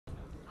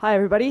Hi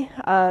everybody,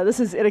 this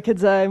is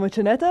Irikidzai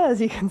Muchaneta,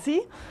 as you can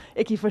see,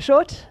 Iki for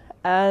short,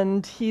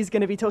 and he's going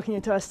to be talking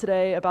to us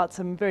today about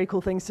some very cool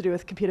things to do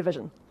with computer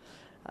vision.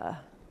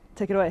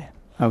 Take it away.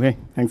 Okay,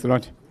 thanks a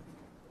lot.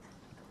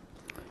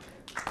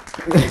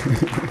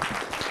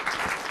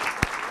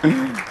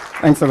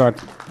 Thanks a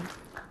lot.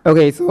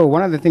 Okay, so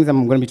one of the things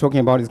I'm going to be talking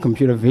about is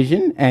computer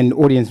vision and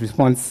audience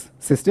response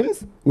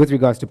systems with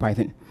regards to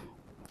Python.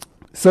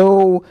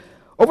 So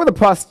over the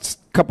past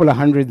couple of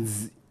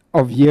hundreds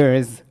of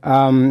years,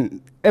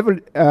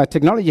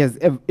 technology has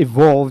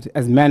evolved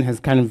as man has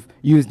kind of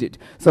used it.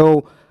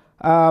 So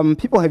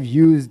people have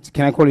used,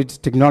 can I call it,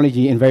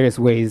 technology in various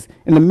ways.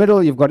 In the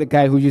middle, you've got a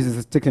guy who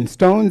uses sticks and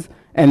stones,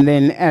 and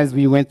then as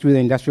we went through the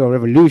Industrial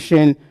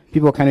Revolution,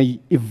 people kind of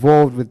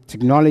evolved with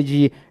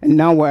technology, and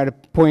now we're at a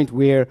point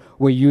where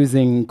we're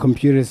using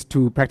computers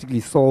to practically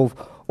solve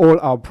all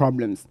our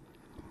problems.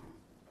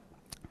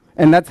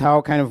 And that's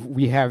how kind of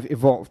we have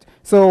evolved.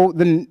 So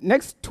the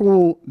next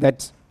tool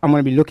that I'm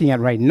going to be looking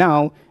at right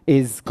now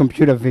is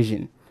computer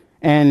vision.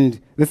 And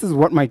this is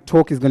what my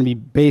talk is going to be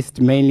based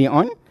mainly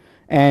on.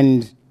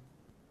 And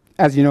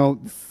as you know,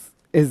 this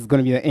is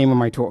going to be the aim of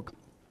my talk.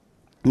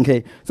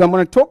 Okay, so I'm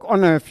going to talk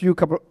on a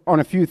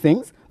few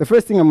things. The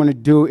first thing I'm going to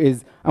do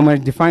is I'm going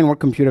to define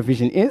what computer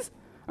vision is.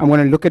 I'm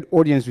going to look at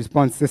audience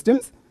response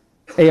systems,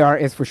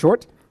 ARS for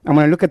short. I'm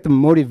going to look at the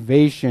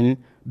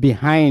motivation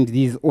behind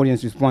these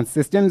audience response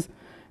systems.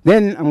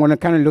 Then I'm going to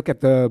kind of look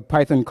at the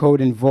Python code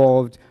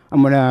involved.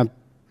 I'm going to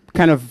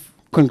kind of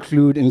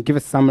conclude and give a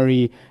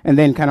summary, and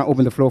then kind of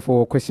open the floor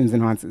for questions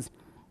and answers.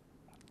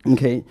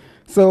 Okay,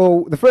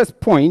 so the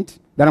first point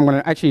that I'm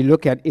going to actually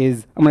look at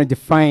is I'm going to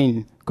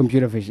define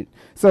computer vision.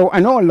 So I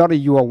know a lot of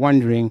you are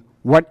wondering,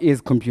 what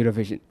is computer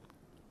vision?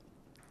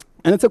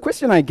 And it's a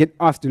question I get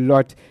asked a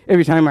lot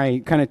every time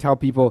I kind of tell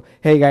people,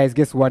 hey guys,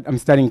 guess what? I'm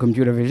studying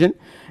computer vision.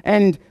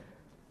 And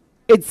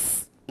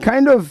it's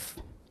kind of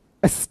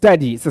a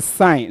study, it's a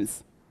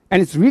science.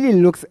 And it really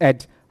looks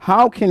at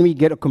how can we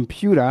get a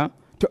computer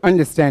to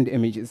understand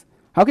images?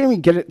 How can we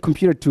get a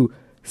computer to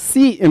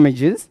see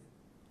images,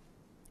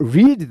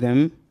 read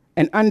them,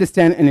 and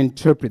understand and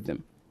interpret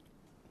them?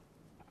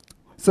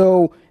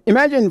 So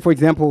imagine, for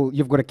example,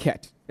 you've got a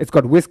cat. It's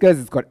got whiskers,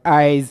 it's got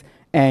eyes,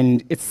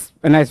 and it's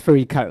a nice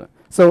furry color.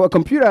 So a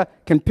computer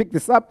can pick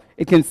this up,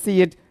 it can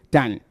see it,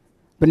 done.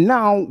 But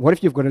now, what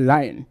if you've got a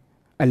lion?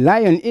 A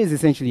lion is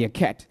essentially a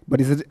cat, but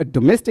is it a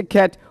domestic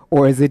cat,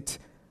 or is it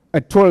a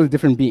total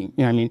different being?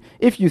 You know what I mean?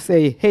 If you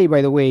say, hey,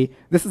 by the way,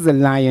 this is a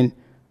lion,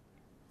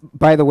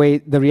 by the way,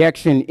 the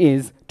reaction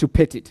is to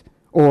pet it.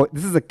 Or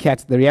this is a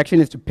cat, the reaction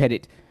is to pet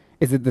it.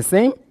 Is it the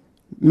same?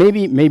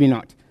 Maybe, maybe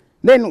not.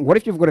 Then what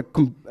if you've got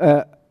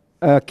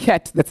a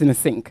cat that's in a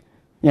sink?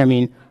 You know what I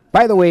mean?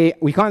 By the way,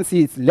 we can't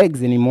see its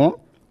legs anymore.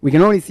 We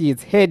can only see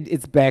its head,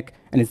 its back,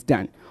 and it's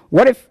done.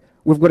 What if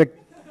we've got a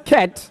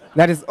cat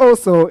that is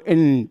also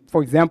in,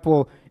 for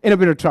example, in a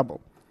bit of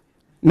trouble?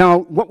 Now,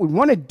 what we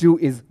want to do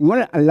is we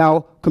want to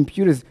allow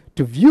computers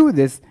to view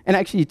this and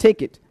actually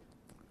take it.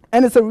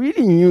 And it's a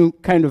really new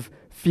kind of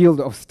field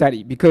of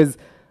study, because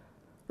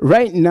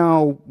right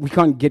now we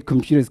can't get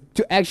computers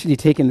to actually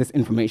take in this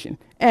information.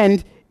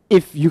 And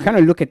if you kind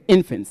of look at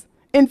infants,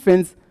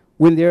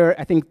 when they're,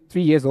 I think,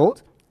 3 years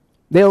old,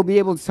 they'll be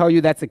able to tell you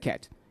that's a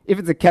cat. If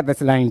it's a cat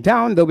that's lying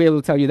down, they'll be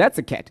able to tell you that's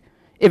a cat.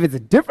 If it's a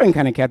different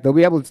kind of cat, they'll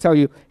be able to tell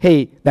you,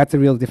 hey, that's a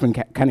real different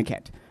kind of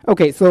cat.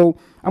 Okay, so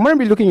I'm going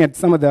to be looking at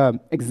some of the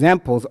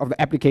examples of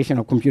the application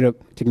of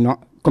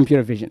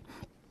computer vision.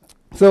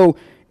 So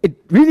it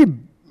really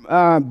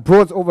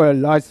broads over a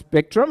large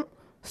spectrum,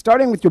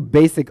 starting with your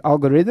basic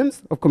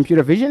algorithms of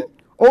computer vision,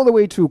 all the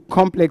way to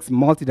complex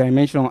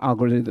multidimensional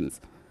algorithms.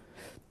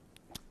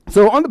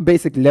 So on the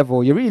basic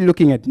level, you're really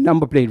looking at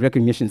number plate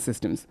recognition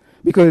systems,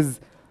 because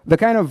the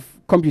kind of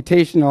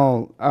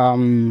computational,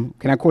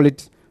 can I call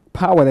it,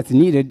 power that's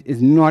needed is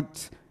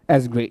not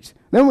as great.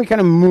 Then we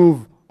kind of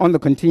move on the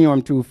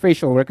continuum to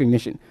facial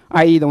recognition,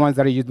 i.e. the ones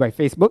that are used by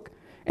Facebook,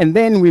 and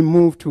then we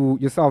move to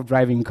your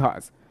self-driving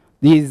cars.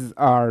 This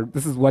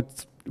is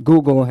what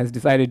Google has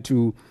decided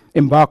to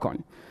embark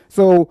on.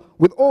 So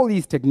with all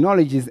these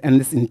technologies and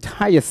this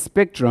entire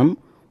spectrum,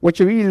 what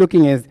you're really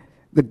looking at is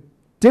the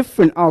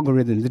different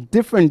algorithms, the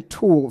different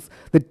tools,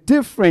 the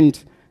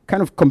different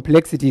kind of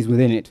complexities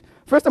within it.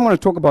 First, I'm going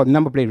to talk about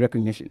number plate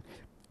recognition.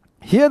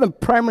 Here, the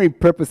primary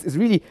purpose is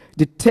really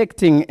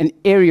detecting an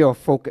area of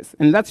focus,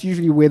 and that's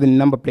usually where the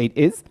number plate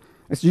is.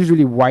 It's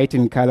usually white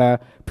in color,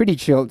 pretty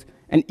chilled,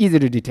 and easy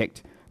to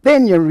detect.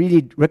 Then you're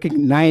really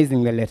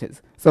recognizing the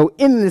letters. So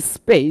in this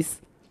space,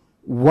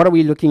 what are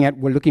we looking at?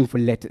 We're looking for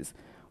letters.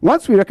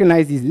 Once we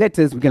recognize these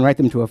letters, we can write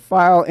them to a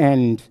file,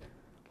 and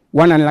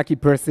one unlucky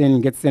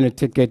person gets sent a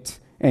ticket,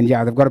 and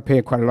yeah, they've got to pay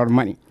quite a lot of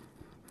money.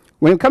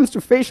 When it comes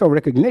to facial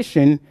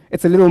recognition,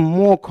 it's a little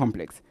more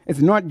complex. It's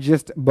not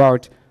just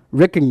about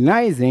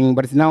recognizing,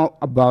 but it's now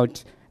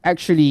about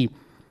actually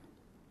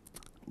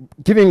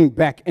giving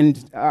back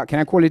and, can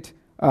I call it,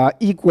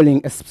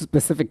 equaling a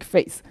specific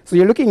face. So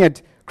you're looking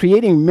at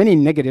creating many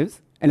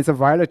negatives, and it's a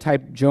Viola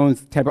type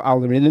Jones type of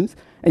algorithms,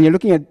 and you're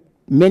looking at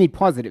many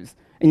positives.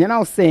 And you're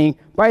now saying,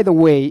 by the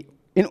way,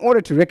 in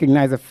order to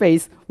recognize a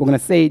face, we're going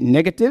to say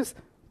negatives,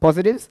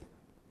 positives,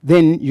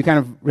 then you kind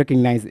of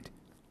recognize it.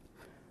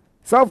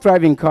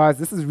 Self-driving cars,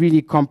 this is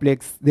really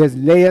complex. There's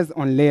layers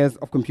on layers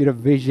of computer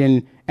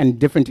vision and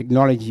different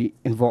technology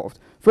involved.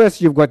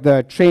 First, you've got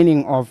the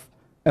training of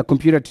a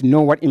computer to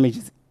know what image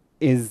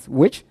is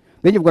which.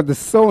 Then you've got the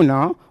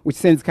sonar, which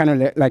sends kind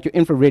of like your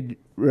infrared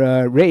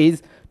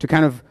rays to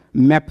kind of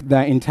map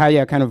the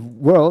entire kind of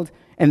world.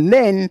 And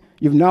then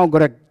you've now got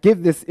to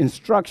give this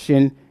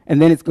instruction,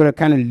 and then it's got to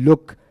kind of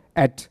look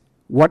at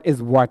what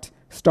is what,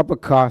 stop a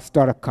car,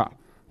 start a car.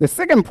 The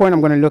second point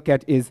I'm going to look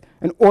at is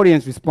an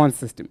audience response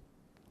system.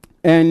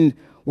 And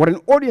what an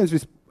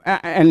audience,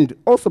 and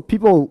also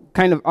people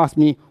kind of ask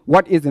me,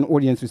 what is an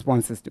audience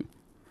response system?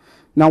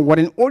 Now, what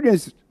an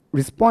audience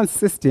response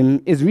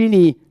system is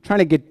really trying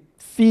to get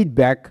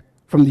feedback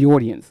from the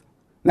audience.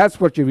 That's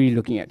what you're really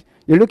looking at.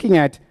 You're looking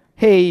at,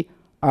 hey,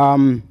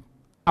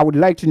 I would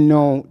like to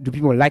know, do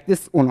people like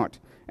this or not?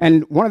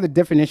 And one of the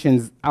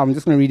definitions, I'm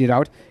just going to read it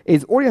out,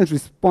 is audience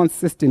response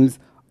systems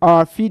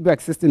are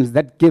feedback systems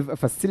that give a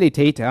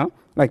facilitator,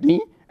 like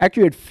me,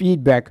 accurate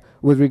feedback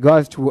with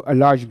regards to a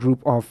large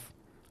group of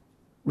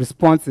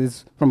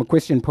responses from a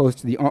question posed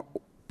to the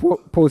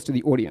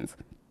audience.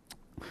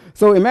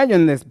 So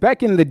imagine this,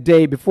 back in the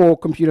day before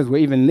computers were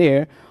even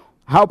there,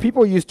 how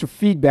people used to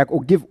feedback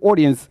or give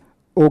audience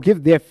or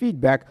give their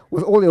feedback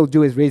was all they'll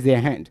do is raise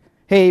their hand.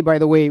 Hey, by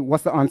the way,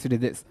 what's the answer to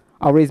this?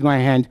 I'll raise my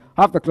hand.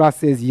 Half the class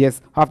says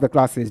yes, half the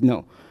class says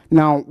no.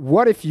 Now,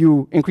 what if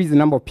you increase the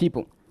number of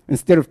people?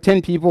 Instead of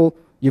 10 people,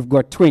 you've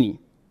got 20.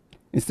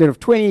 Instead of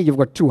 20, you've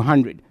got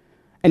 200.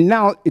 And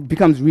now it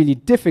becomes really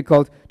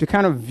difficult to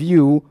kind of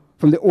view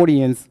from the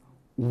audience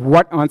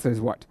what answer is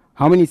what.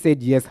 How many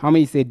said yes, how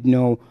many said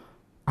no,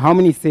 how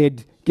many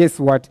said, guess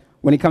what,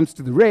 when it comes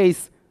to the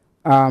race,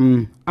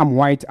 I'm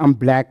white, I'm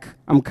black,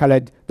 I'm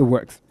colored, the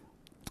works.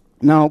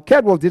 Now,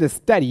 Cadwell did a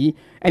study,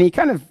 and he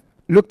kind of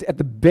looked at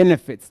the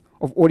benefits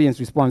of audience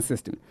response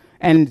system.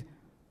 And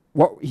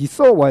what he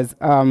saw was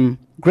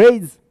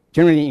grades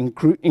generally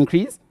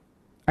increase,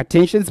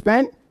 attention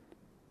span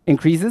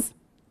increases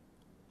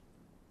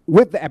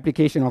with the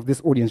application of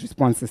this audience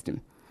response system.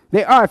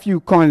 There are a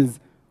few cons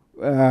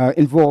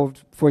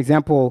involved. For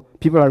example,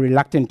 people are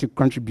reluctant to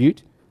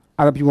contribute.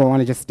 Other people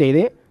want to just stay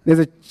there. There's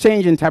a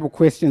change in type of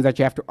questions that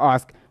you have to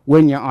ask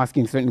when you're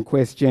asking certain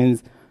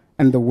questions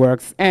and the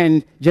works.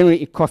 And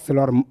generally, it costs a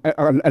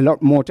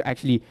lot more to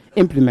actually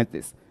implement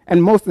this.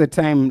 And most of the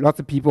time, lots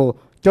of people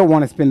don't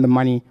want to spend the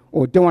money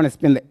or don't want to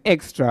spend the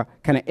extra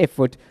kind of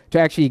effort to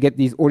actually get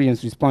these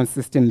audience response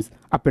systems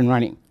up and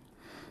running.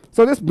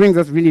 So this brings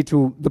us really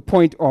to the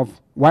point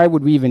of why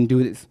would we even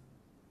do this?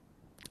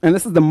 And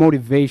this is the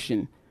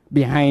motivation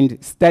behind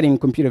studying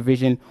computer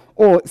vision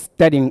or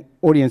studying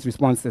audience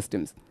response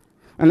systems.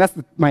 And that's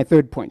my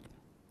third point.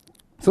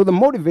 So the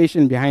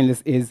motivation behind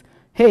this is,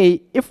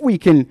 hey, if we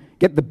can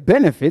get the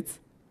benefits,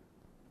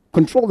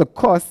 control the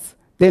costs,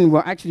 then we're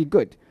actually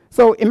good.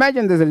 So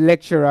imagine there's a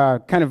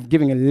lecturer kind of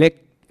giving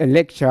a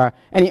lecture,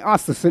 and he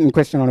asks a certain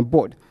question on a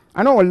board.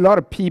 I know a lot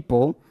of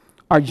people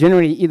are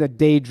generally either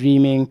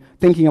daydreaming,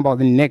 thinking about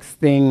the next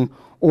thing,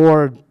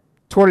 or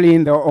totally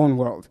in their own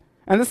world.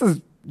 And this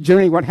is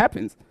generally what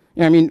happens.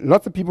 You know, I mean,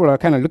 lots of people are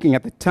kind of looking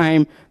at the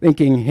time,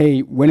 thinking,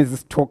 hey, when is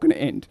this talk going to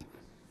end?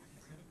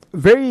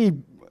 Very,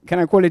 can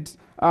I call it,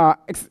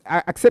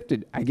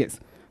 accepted, I guess.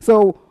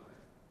 So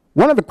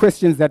one of the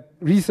questions that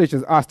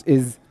researchers asked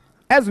is,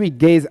 as we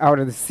gaze out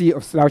at the sea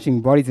of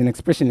slouching bodies and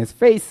expressionless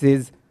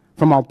faces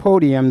from our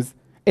podiums,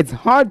 it's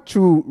hard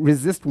to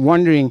resist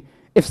wondering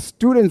if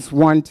students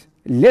want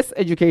less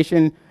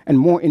education and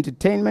more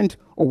entertainment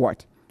or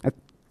what.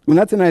 And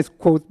that's a nice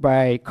quote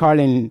by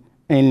Carlin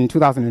in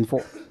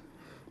 2004.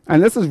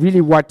 And this is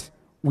really what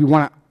we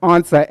want to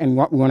answer and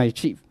what we want to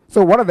achieve.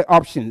 So what are the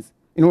options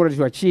in order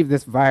to achieve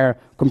this via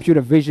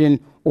computer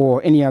vision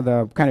or any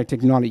other kind of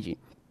technology?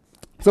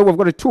 So we've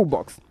got a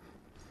toolbox.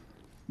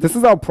 This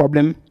is our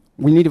problem.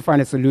 We need to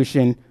find a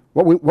solution.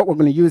 What we're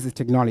going to use is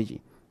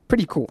technology.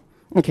 Pretty cool.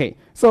 Okay,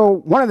 so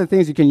one of the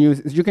things you can use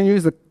is you can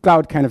use a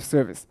cloud kind of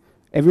service.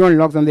 Everyone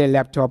logs on their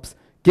laptops,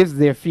 gives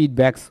their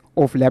feedbacks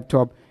off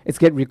laptop, it's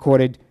get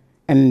recorded,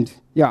 and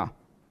yeah,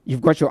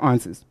 you've got your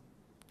answers.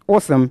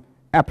 Awesome,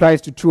 applies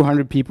to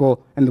 200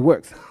 people and the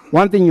works.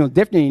 One thing you'll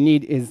definitely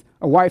need is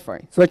a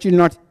Wi-Fi, so that you're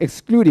not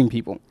excluding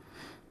people.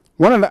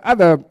 One of the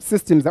other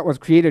systems that was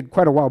created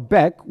quite a while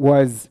back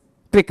was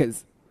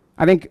clickers.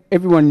 I think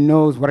everyone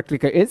knows what a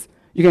clicker is.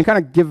 You can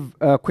kind of give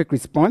a quick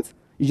response.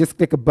 You just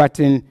click a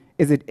button,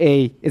 is it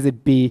A, is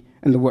it B,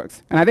 and the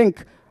works. And I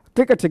think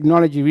clicker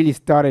technology really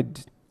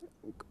started,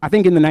 I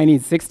think in the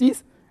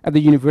 1960s at the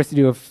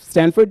University of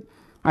Stanford.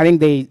 I think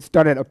they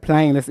started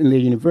applying this in their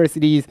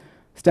universities.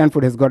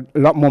 Stanford has got a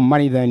lot more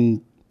money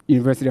than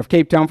University of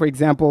Cape Town, for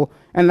example,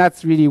 and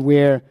that's really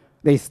where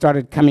they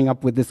started coming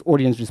up with this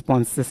audience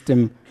response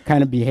system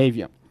kind of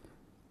behavior.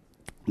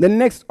 The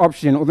next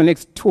option or the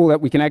next tool that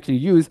we can actually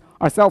use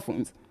are cell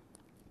phones.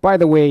 By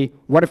the way,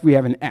 what if we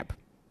have an app?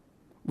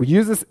 We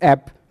use this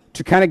app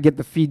to kind of get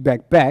the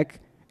feedback back,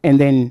 and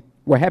then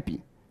we're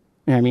happy.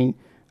 You know what I mean?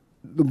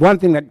 The one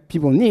thing that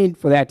people need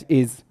for that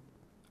is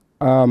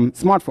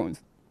smartphones.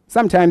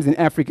 Sometimes in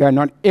Africa,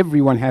 not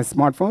everyone has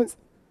smartphones,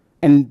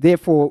 and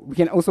therefore we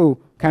can also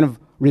kind of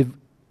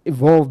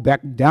evolve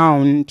back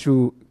down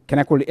to, can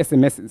I call it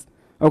SMSs?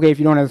 Okay, if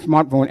you don't have a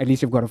smartphone, at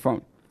least you've got a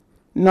phone.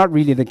 Not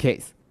really the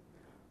case.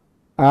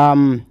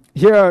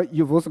 Here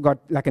you've also got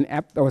like an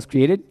app that was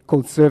created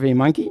called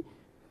SurveyMonkey.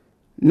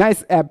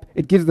 Nice app,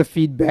 it gives the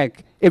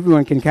feedback,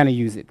 everyone can kind of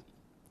use it.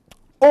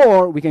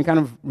 Or we can kind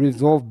of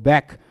resolve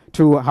back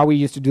to how we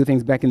used to do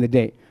things back in the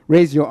day.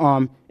 Raise your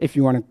arm if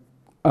you want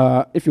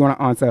to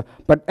answer.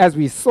 But as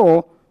we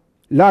saw,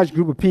 large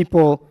group of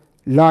people,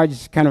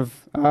 large kind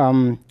of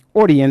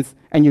audience,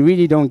 and you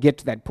really don't get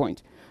to that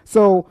point.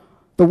 So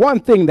the one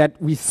thing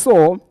that we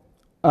saw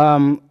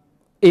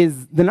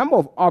is the number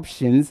of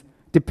options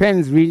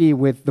depends really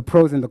with the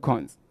pros and the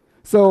cons.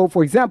 So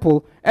for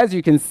example, as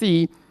you can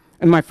see,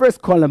 in my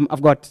first column,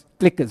 I've got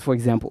clickers, for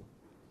example.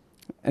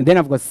 And then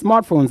I've got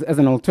smartphones as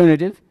an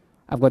alternative.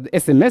 I've got the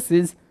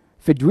SMSs.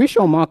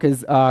 Fiducial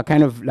markers are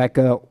kind of like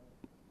a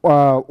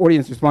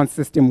audience response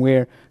system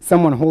where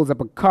someone holds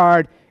up a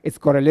card, it's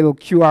got a little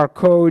QR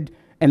code,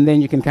 and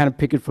then you can kind of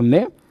pick it from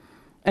there.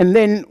 And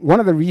then one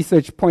of the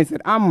research points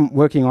that I'm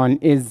working on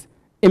is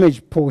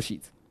image poll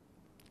sheets.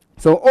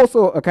 So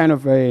also a kind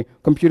of a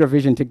computer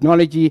vision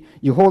technology.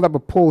 You hold up a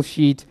poll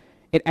sheet,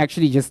 it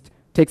actually just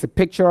takes a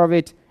picture of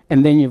it,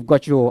 and then you've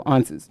got your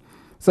answers.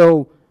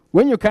 So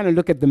when you kind of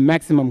look at the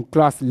maximum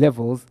class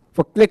levels,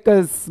 for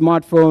clickers,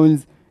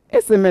 smartphones,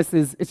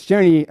 SMSs, it's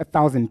generally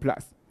 1,000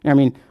 plus. I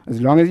mean,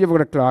 as long as you've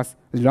got a class,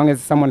 as long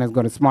as someone has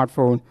got a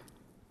smartphone,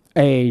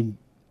 a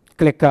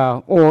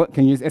clicker, or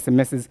can use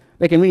SMSs,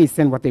 they can really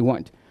send what they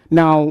want.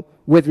 Now,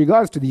 with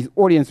regards to these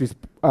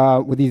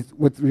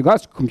with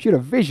regards to computer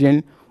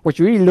vision, what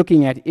you're really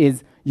looking at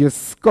is your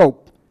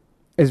scope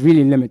is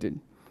really limited.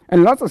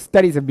 And lots of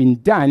studies have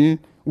been done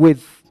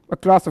with a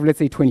class of, let's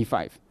say,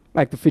 25,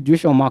 like the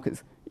fiducial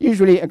markers.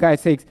 Usually a guy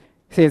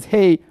says,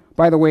 hey,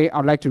 by the way,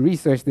 I'd like to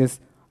research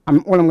this. All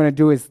I'm going to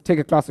do is take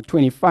a class of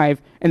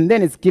 25, and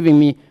then it's giving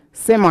me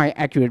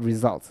semi-accurate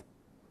results.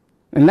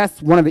 And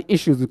that's one of the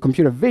issues with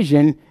computer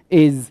vision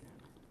is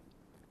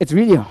it's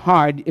really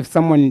hard if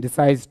someone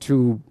decides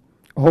to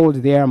hold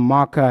their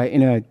marker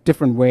in a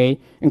different way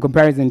in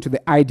comparison to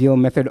the ideal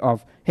method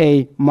of,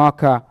 hey,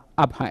 marker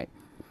up high.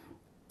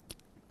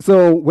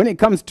 So when it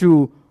comes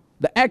to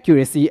the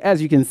accuracy,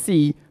 as you can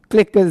see,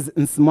 clickers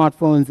and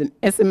smartphones and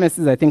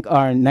SMSs, I think,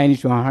 are 90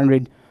 to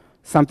 100.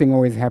 Something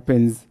always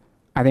happens.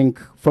 I think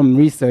from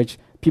research,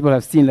 people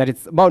have seen that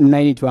it's about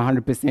 90 to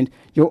 100%.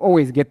 You'll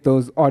always get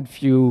those odd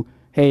few,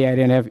 hey, I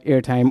didn't have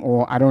airtime,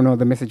 or I don't know,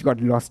 the message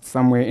got lost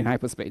somewhere in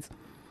hyperspace.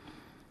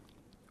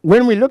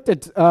 When we looked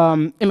at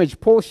image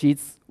poll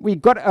sheets, we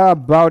got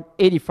about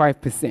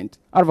 85%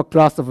 out of a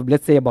class of,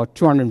 let's say, about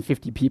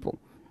 250 people.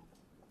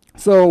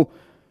 So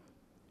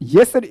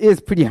yes, it is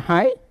pretty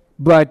high,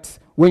 but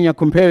when you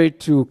compare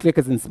it to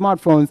clickers and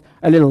smartphones,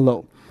 a little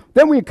low.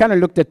 Then we kind of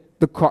looked at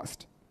the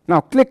cost. Now,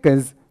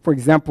 clickers, for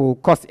example,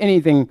 cost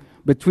anything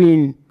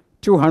between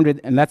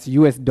 200, and that's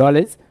US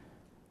dollars,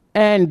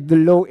 and the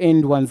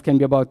low-end ones can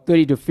be about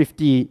 30 to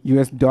 50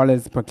 US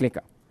dollars per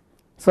clicker.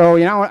 So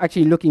you're now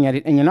actually looking at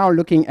it, and you're now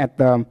looking at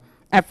the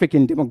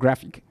African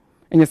demographic.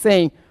 And you're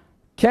saying,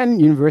 can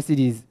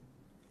universities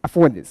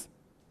afford this?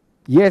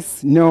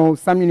 Yes, no,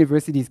 some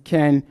universities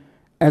can.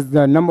 As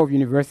the number of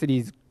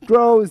universities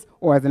grows,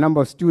 or as the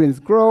number of students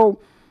grow,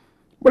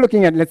 we're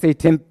looking at, let's say,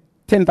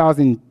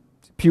 10,000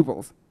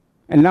 pupils.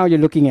 And now you're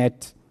looking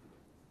at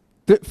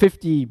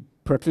 50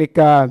 per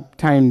clicker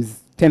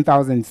times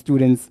 10,000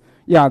 students.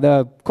 Yeah,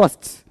 the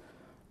cost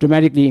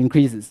dramatically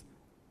increases.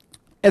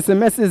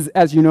 SMSs,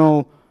 as you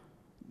know,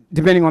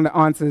 depending on the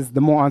answers, the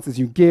more answers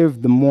you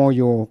give, the more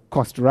your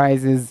cost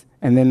rises,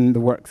 and then the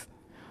works.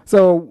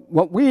 So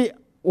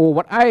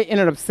what I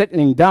ended up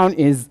settling down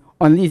is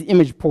on these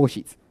image poll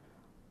sheets.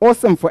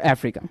 Awesome for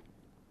Africa.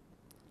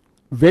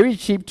 Very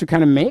cheap to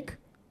kind of make,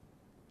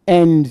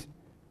 and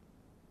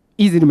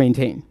easy to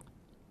maintain.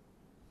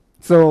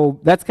 So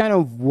that's kind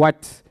of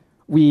what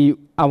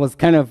I was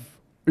kind of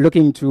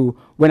looking to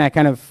when I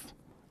kind of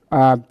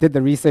did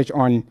the research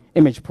on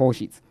image poll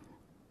sheets.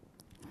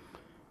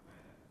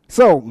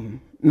 So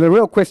the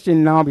real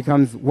question now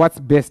becomes, what's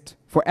best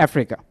for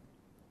Africa?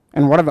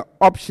 And what are the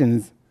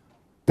options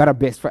that are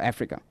best for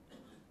Africa?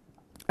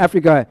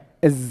 Africa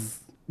is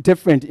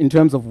different in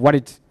terms of what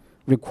it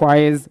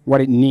requires,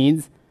 what it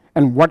needs,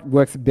 and what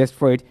works best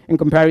for it in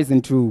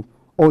comparison to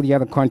all the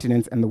other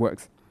continents and the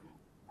works.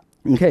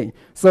 Okay,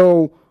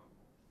 so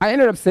I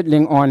ended up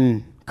settling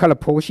on color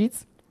poll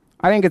sheets.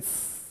 I think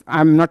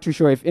I'm not too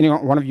sure if any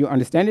one of you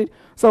understand it.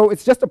 So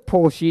it's just a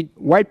poll sheet,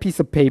 white piece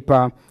of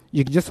paper.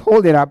 You can just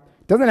hold it up.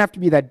 Doesn't have to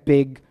be that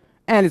big,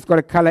 and it's got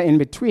a color in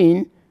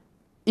between.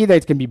 Either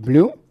it can be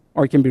blue,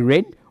 or it can be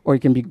red, or it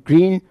can be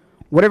green,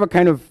 whatever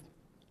kind of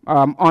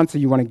answer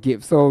you want to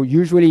give. So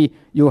usually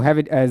you'll have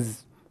it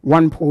as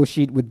one poll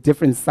sheet with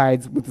different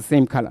sides with the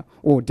same color,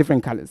 or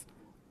different colors.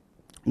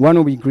 One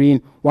will be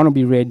green, one will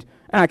be red.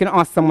 And I can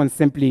ask someone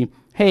simply,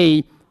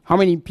 hey, how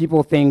many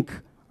people think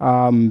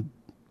the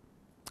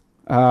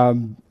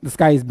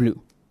sky is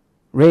blue.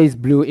 Raise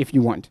blue if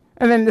you want.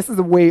 And then this is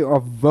a way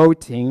of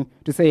voting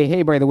to say,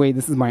 hey, by the way,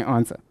 this is my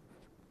answer.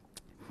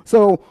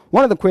 So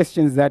one of the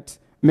questions that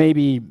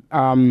maybe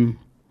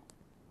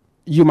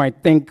you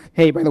might think,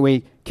 hey, by the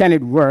way, can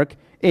it work,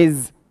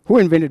 is who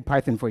invented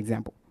Python, for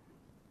example?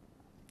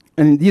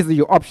 And these are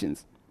your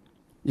options.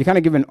 You kind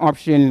of give an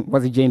option.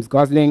 Was it James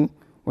Gosling?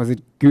 Was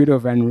it Guido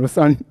van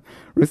Rossum?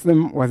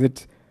 Was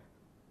it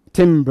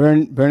Tim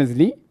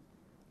Berners-Lee?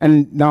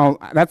 And now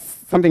that's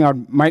something I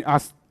might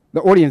ask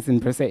the audience in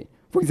per se.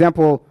 For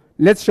example,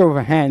 let's show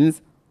of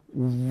hands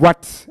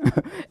what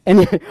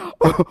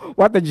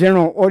what the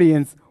general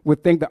audience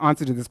would think the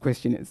answer to this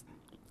question is.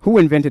 Who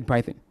invented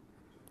Python?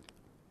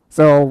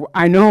 So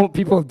I know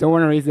people don't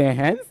want to raise their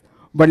hands,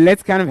 but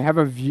let's kind of have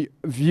a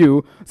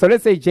view. So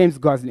let's say James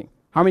Gosling.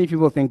 How many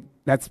people think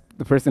that's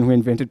the person who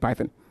invented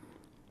Python?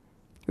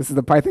 This is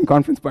the Python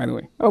conference, by the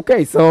way.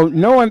 Okay, so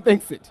no one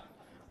thinks it.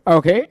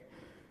 Okay.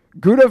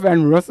 Guido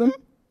van Rossum.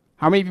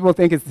 How many people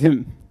think it's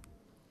him?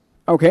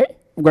 Okay,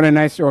 we've got a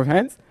nice show of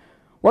hands.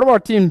 What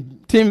about Tim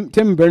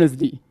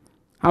Berners-Lee?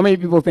 How many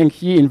people think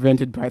he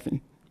invented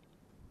Python?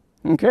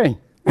 Okay.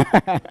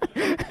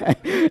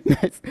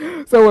 Nice.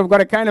 So we've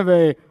got a kind of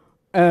an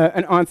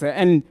answer.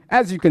 And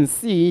as you can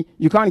see,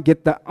 you can't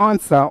get the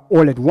answer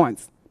all at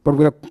once. But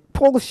with a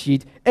poll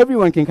sheet,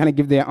 everyone can kind of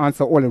give their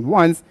answer all at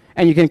once,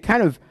 and you can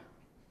kind of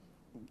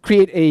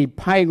create a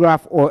pie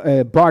graph or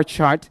a bar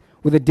chart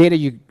with the data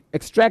you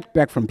extract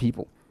back from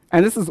people.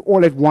 And this is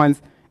all at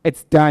once.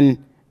 It's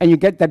done, and you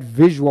get that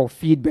visual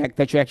feedback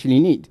that you actually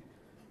need.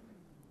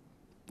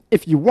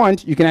 If you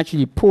want, you can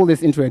actually pull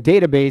this into a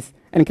database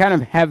and kind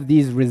of have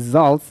these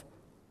results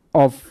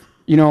of,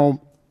 you know,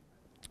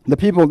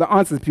 the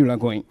answers people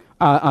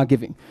are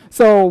giving.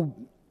 So,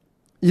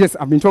 yes,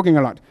 I've been talking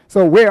a lot.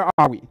 So where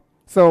are we?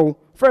 So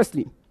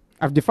firstly,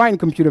 I've defined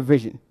computer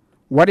vision,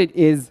 what it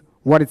is,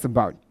 what it's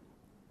about.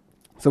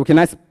 So we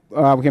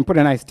can put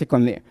a nice tick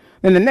on there.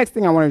 Then the next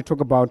thing I wanted to talk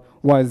about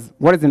was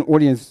what is an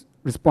audience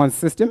response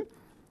system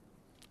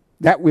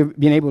that we've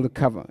been able to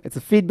cover. It's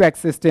a feedback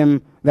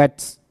system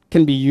that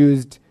can be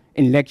used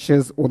in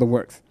lectures or the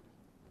works.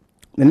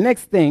 The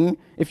next thing,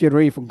 if you'd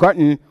already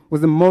forgotten,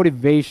 was the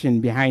motivation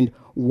behind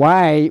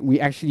why we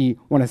actually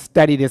want to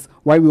study this,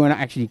 why we want to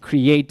actually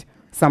create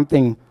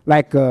something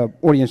like an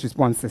audience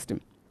response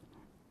system.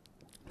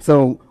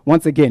 So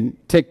once again,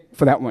 tick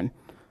for that one.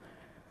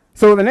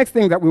 So the next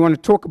thing that we want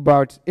to talk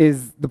about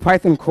is the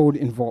Python code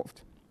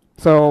involved.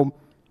 So,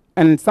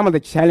 and some of the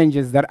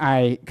challenges that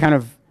I kind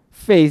of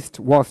faced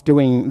whilst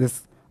doing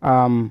this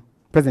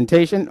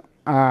presentation,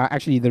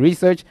 actually the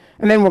research,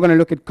 and then we're going to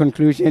look at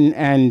conclusion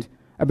and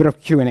a bit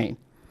of Q&A.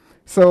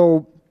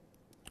 So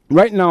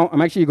right now,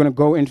 I'm actually going to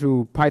go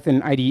into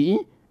Python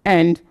IDE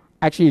and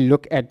actually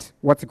look at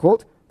what's it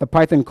called, the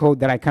Python code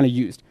that I kind of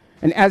used.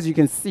 And as you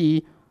can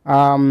see,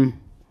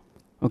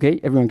 okay,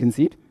 everyone can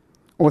see it.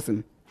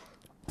 Awesome.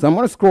 So I'm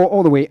going to scroll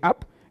all the way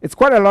up. It's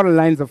quite a lot of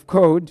lines of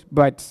code,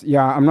 but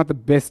yeah, I'm not the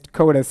best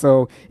coder.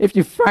 So if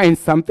you find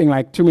something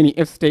like too many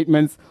if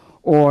statements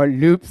or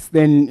loops,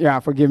 then yeah,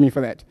 forgive me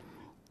for that.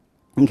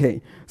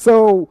 Okay,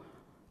 so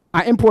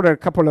I imported a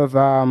couple of,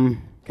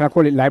 can I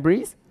call it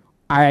libraries?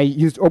 I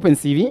used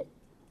OpenCV.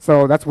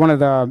 So that's one of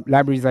the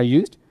libraries I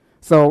used.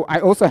 So I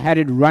also had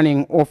it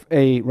running off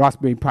a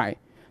Raspberry Pi.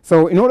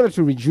 So in order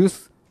to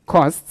reduce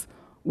costs,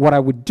 what I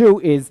would do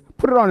is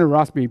put it on a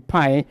Raspberry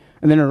Pi,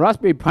 and then a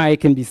Raspberry Pi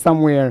can be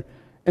somewhere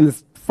in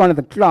the front of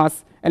the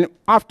class, and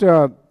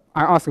after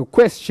I ask a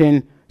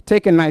question,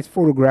 take a nice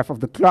photograph of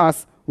the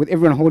class with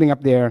everyone holding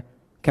up their,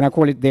 can I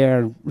call it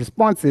their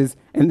responses,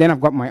 and then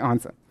I've got my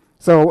answer.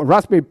 So a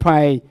Raspberry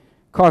Pi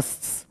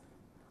costs,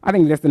 I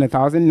think, less than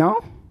 1,000 now.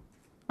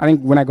 I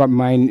think when I got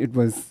mine, it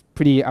was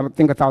pretty, I would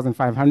think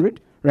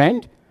 1,500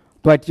 Rand.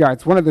 But yeah,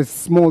 it's one of the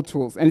small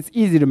tools, and it's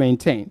easy to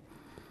maintain.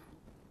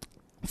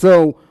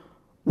 So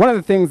one of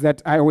the things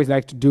that I always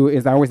like to do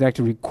is I always like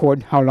to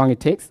record how long it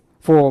takes.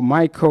 For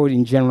my code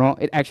in general,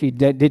 it actually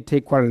did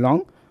take quite a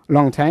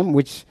long time,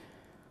 which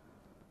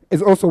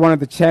is also one of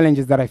the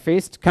challenges that I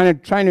faced, kind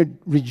of trying to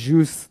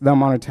reduce the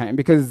amount of time.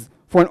 Because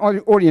for an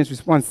audience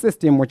response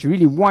system, what you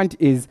really want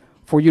is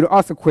for you to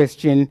ask a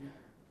question,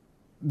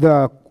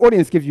 the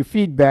audience gives you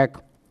feedback,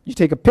 you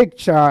take a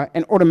picture,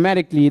 and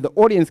automatically the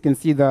audience can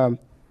see the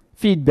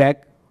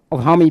feedback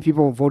of how many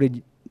people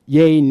voted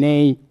yay,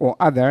 nay, or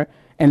other,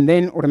 and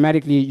then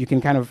automatically you can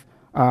kind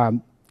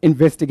of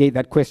investigate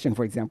that question,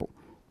 for example.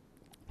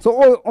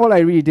 So all I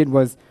really did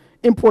was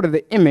imported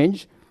the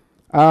image.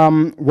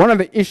 One of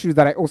the issues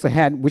that I also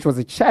had, which was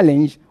a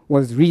challenge,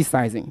 was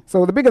resizing.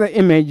 So the bigger the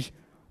image,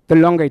 the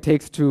longer it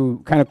takes to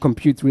kind of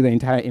compute through the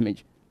entire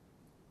image.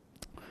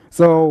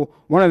 So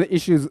one of the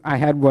issues I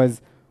had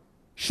was,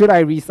 should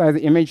I resize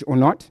the image or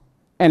not?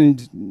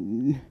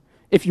 And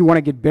if you want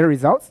to get better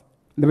results,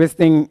 the best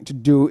thing to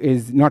do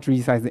is not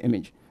resize the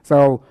image.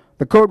 So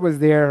the code was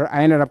there.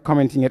 I ended up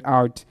commenting it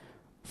out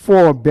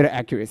for better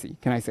accuracy,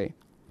 can I say.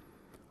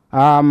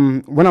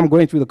 When I'm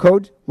going through the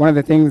code, one of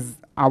the things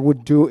I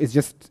would do is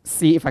just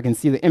see if I can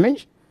see the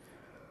image.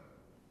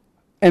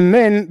 And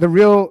then the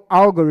real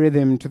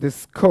algorithm to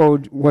this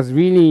code was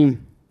really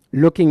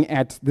looking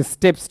at the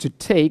steps to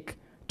take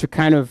to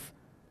kind of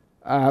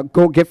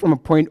go get from a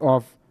point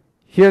of,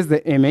 here's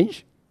the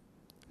image,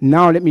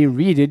 now let me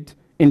read it,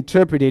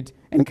 interpret it,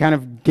 and kind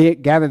of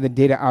gather the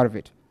data out of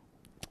it.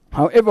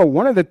 However,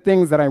 one of the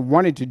things that I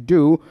wanted to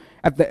do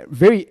at the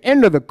very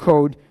end of the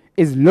code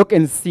is look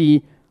and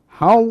see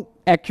how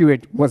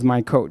accurate was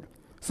my code.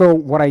 So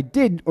what I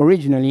did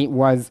originally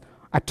was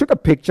I took a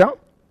picture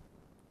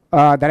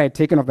that I had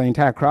taken of the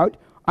entire crowd.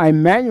 I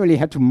manually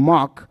had to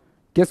mark,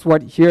 guess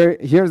what,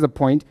 here's the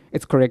point,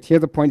 it's correct,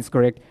 here's the point, it's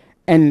correct.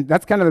 And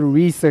that's kind of the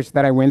research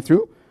that I went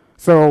through.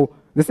 So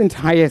this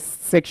entire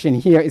section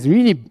here is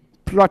really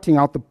plotting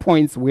out the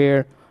points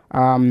where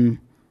the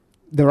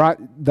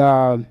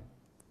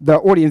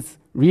audience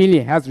really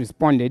has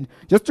responded,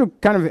 just to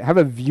kind of have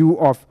a view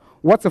of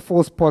what's a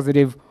false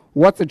positive,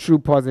 what's a true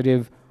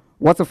positive,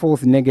 what's a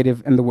false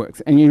negative, and the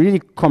works. And you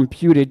really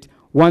compute it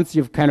once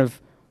you've kind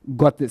of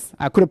got this.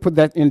 I could have put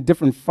that in a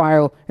different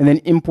file and then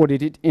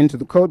imported it into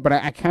the code, but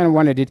I kind of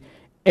wanted it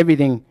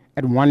everything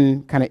at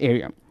one kind of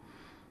area.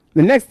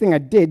 The next thing I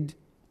did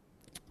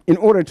in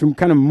order to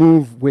kind of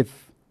move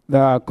with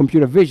the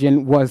computer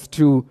vision was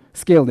to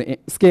scale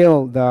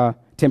the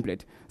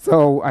template.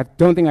 So I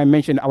don't think I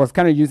mentioned I was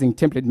kind of using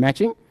template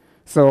matching.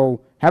 So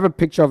have a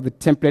picture of the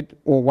template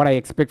or what I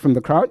expect from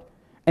the crowd,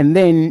 and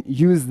then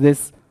use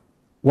this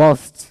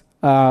whilst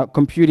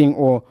computing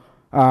or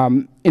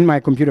in my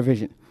computer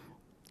vision.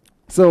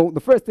 So the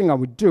first thing I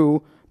would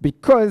do,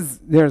 because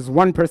there's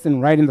one person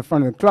right in the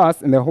front of the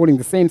class and they're holding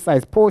the same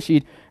size poll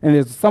sheet, and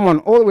there's someone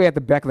all the way at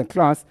the back of the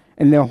class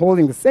and they're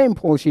holding the same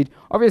poll sheet,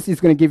 obviously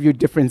it's going to give you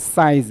different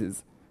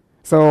sizes.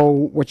 So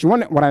what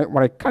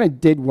I kind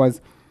of did was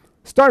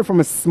start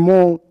from a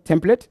small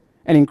template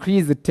and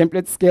increase the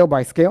template scale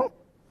by scale,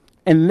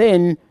 and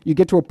then you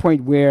get to a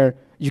point where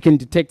you can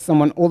detect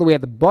someone all the way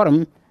at the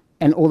bottom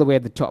and all the way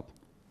at the top.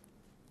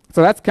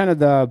 So that's kind of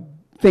the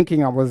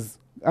thinking I was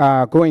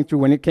going through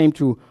when it came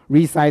to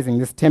resizing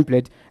this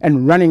template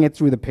and running it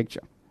through the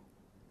picture.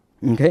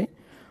 Okay,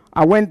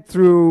 I went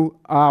through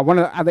one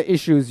of the other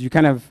issues you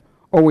kind of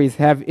always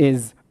have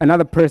is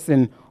another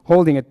person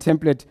holding a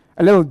template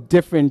a little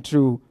different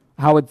to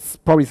how it's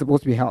probably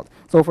supposed to be held.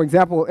 So for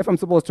example, if I'm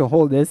supposed to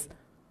hold this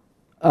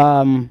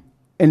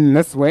in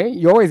this way,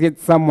 you always get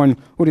someone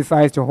who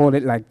decides to hold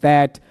it like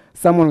that,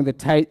 someone with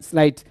a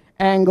slight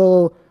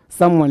angle,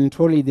 someone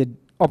totally the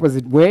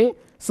opposite way.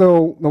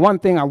 So the one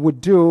thing I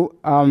would do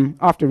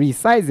after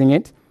resizing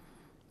it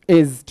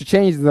is to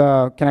change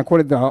the, can I call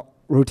it the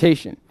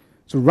rotation?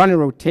 So run a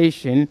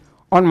rotation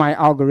on my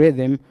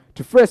algorithm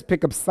to first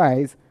pick up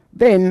size,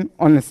 then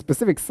on a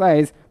specific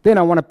size, then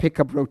I want to pick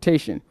up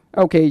rotation.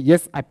 Okay,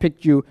 yes, I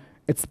picked you,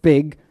 it's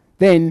big.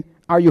 Then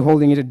are you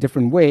holding it a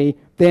different way?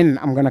 Then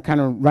I'm going to kind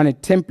of run a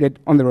template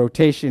on the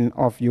rotation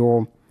of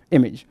your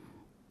image.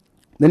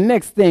 The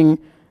next thing,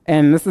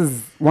 and this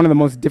is one of the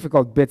most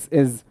difficult bits,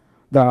 is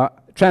the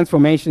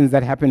transformations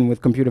that happen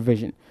with computer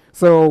vision.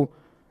 So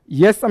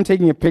yes, I'm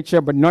taking a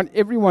picture, but not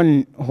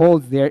everyone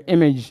holds their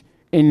image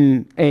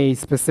in a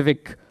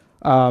specific,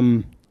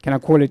 can I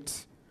call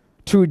it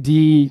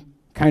 2D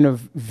kind of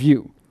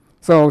view.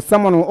 So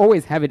someone will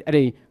always have it at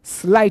a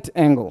slight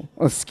angle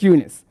or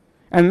skewness.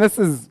 And this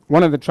is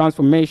one of the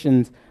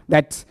transformations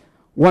that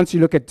once you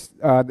look at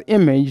the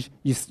image,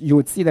 you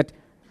would see that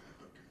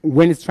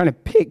when it's trying to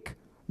pick,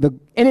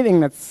 anything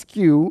that's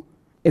skew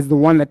is the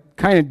one that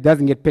kind of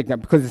doesn't get picked up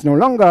because it's no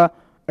longer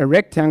a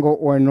rectangle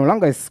or no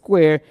longer a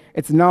square.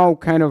 It's now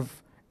kind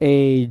of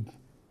a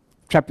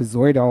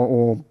trapezoidal,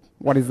 or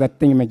what is that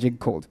thingamajig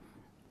called?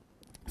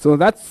 So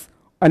that's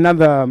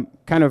another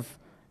kind of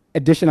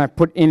addition I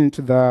put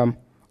into the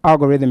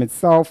algorithm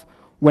itself.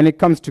 When it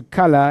comes to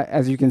color,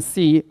 as you can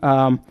see,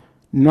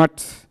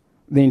 not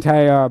the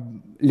entire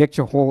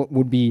lecture hall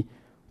would be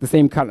the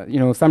same color. You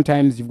know,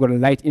 sometimes you've got a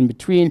light in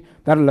between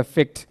that'll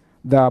affect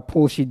the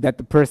poll sheet that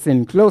the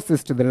person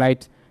closest to the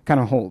light kind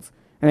of holds.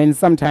 And then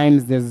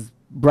sometimes there's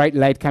bright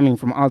light coming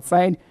from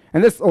outside,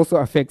 and this also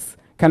affects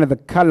kind of the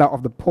color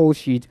of the poll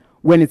sheet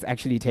when it's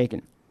actually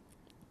taken.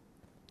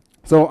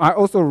 So I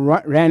also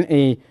ran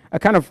a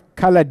kind of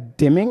color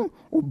dimming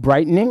or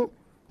brightening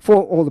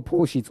for all the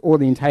poll sheets or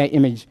the entire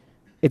image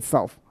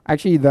itself,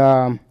 actually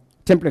the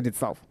template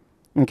itself,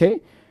 okay?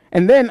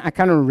 And then I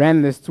kind of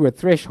ran this to a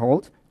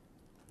threshold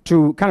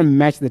to kind of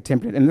match the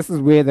template, and this is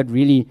where that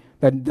really,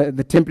 the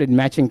template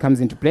matching comes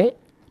into play.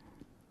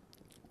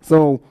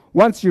 So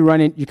once you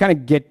run it, you kind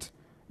of get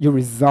your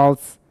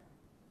results,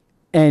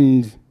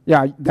 and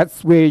yeah,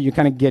 that's where you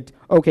kind of get,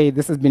 okay,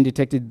 this has been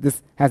detected,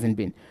 this hasn't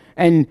been.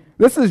 And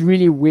this is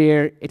really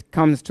where it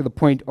comes to the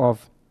point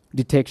of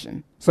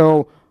detection.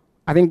 So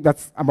I think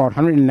that's about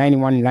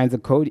 191 lines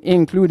of code,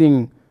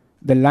 including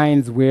the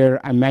lines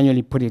where I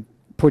manually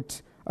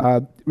put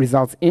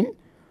results in.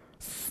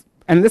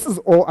 And this is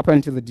all up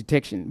until the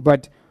detection.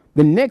 But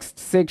the next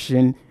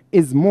section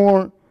is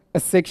more a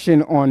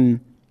section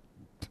on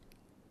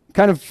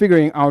kind of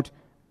figuring out,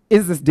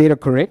 is this data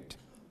correct?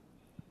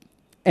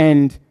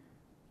 And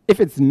if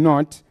it's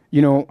not,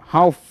 you know,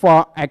 how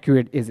far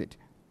accurate is it?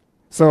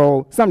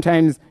 So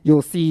sometimes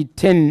you'll see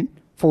 10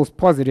 false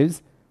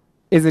positives.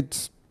 Is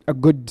it a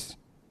good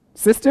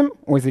system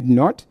or is it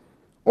not?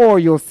 Or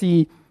you'll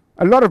see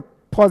a lot of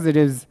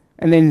positives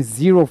and then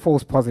 0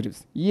 false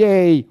positives.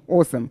 Yay,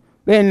 awesome.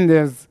 Then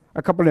there's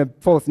a couple of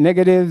false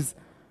negatives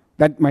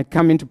that might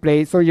come into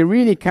play. So you're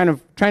really kind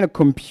of trying to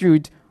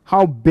compute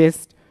how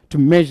best to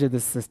measure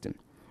this system.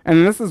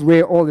 And this is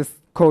where all this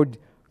code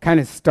kind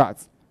of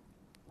starts.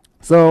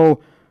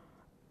 So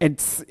it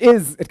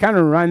kind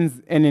of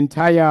runs an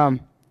entire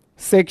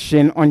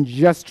section on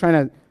just trying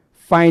to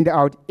find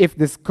out if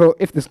this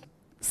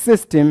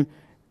system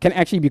can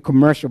actually be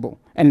commerciable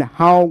and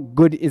how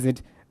good is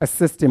it a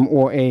system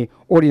or a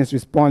audience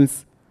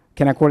response,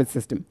 can I call it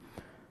system.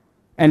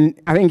 And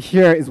I think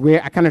here is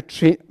where I kind of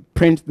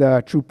print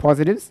the true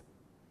positives,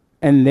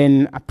 and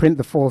then I print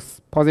the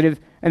false positives,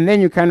 and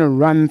then you kind of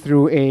run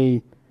through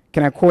a,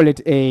 can I call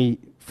it a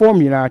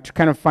formula to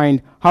kind of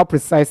find how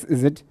precise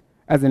is it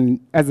as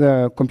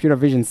a computer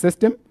vision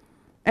system,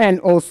 and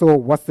also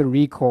what's the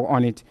recall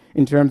on it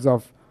in terms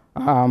of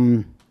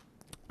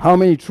how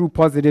many true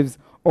positives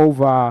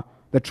over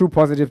the true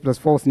positives plus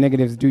false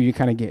negatives do you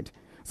kind of get.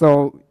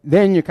 So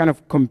then you kind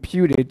of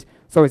compute it.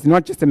 So it's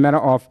not just a matter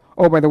of,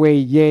 oh, by the way,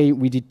 yay,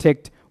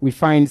 we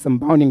find some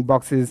bounding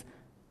boxes.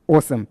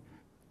 Awesome.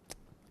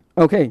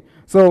 Okay,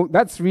 so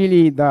that's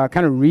really the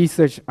kind of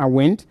research I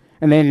went.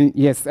 And then,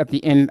 yes, at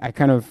the end, I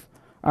kind of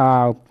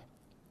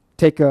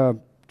take a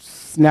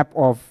snap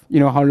of, you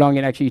know, how long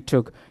it actually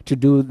took to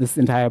do this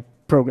entire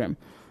program.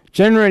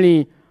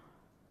 Generally,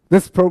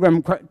 this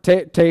program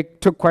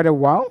took quite a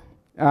while.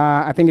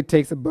 I think it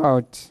takes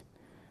about,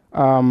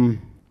 I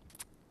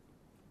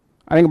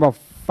think about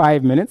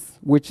 5 minutes,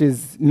 which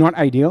is not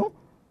ideal.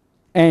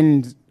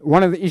 And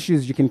one of the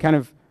issues you can kind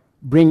of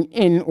bring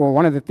in, or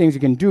one of the things you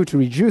can do to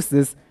reduce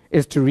this,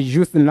 is to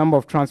reduce the number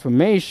of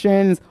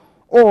transformations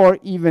or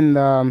even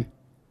the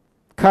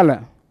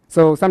color.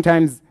 So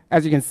sometimes,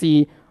 as you can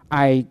see,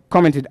 I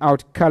commented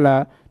out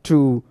color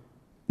to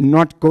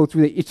not go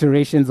through the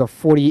iterations of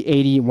 40,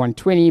 80,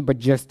 120, but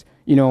just,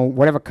 you know,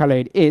 whatever color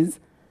it is,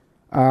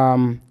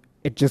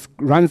 it just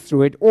runs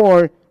through it.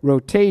 Or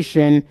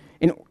rotation,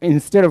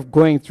 instead of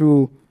going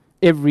through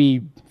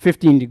every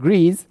 15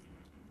 degrees,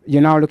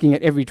 you're now looking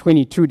at every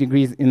 22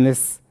 degrees in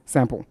this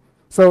sample.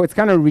 So it's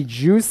kind of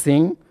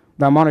reducing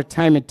the amount of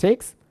time it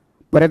takes,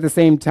 but at the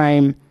same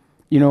time,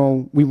 you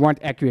know, we want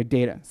accurate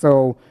data.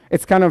 So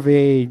it's kind of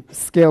a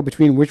scale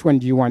between which one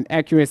do you want,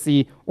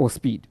 accuracy or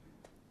speed.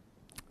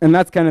 And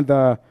that's kind of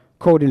the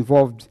code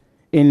involved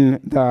in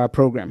the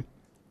program.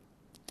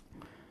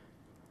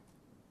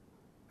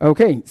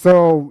 Okay,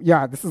 so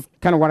yeah, this is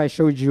kind of what I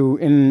showed you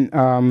in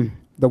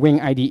the Wing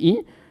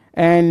IDE.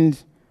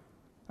 And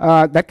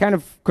that kind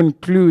of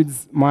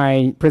concludes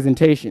my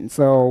presentation.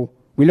 So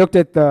we looked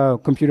at the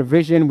computer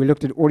vision, we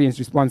looked at audience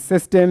response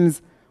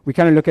systems, we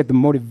kind of look at the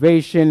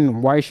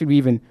motivation, why should we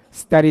even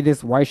study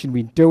this, why should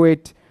we do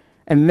it?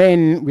 And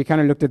then we kind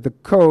of looked at the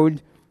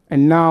code,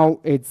 and now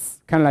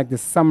it's kind of like the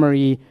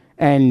summary,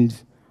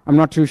 and I'm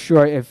not too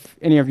sure if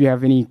any of you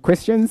have any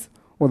questions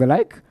or the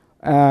like.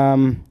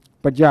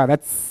 But yeah,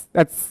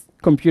 that's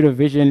computer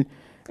vision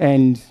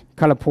and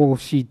color pole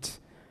sheet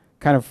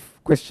kind of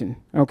question.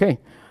 Okay,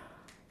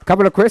 a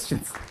couple of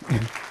questions.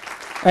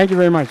 Thank you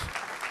very much.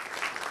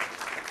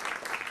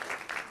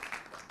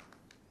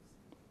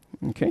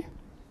 Okay.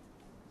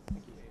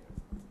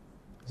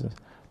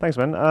 Thanks,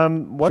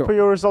 man. What Sure. were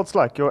your results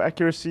like? Your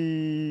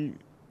accuracy?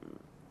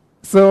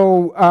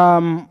 So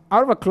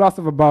out of a class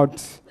of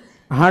about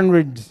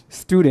 100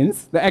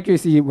 students, the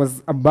accuracy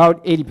was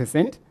about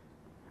 80%.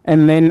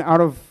 And then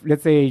out of,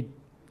 let's say,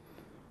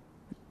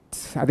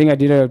 I think I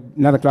did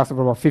another class of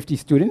about 50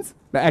 students,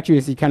 the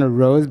accuracy kind of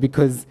rose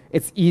because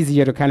it's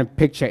easier to kind of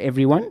picture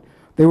everyone.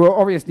 There were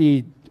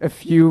obviously a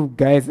few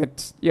guys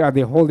that, yeah,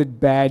 they hold it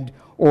bad,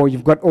 or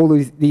you've got all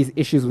these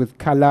issues with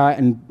color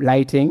and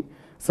lighting.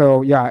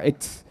 So yeah,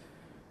 it's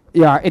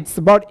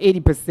about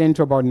 80%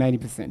 to about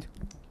 90%.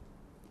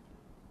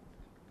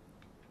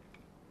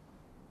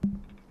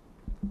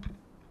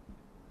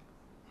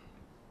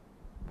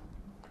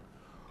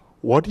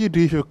 What do you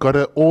do if you've got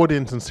an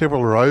audience in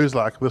several rows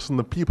like this and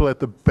the people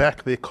at the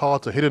back, their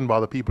cards are hidden by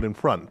the people in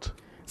front?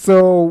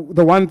 So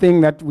the one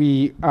thing that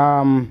we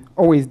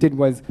always did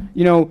was,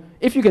 you know,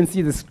 if you can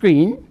see the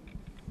screen,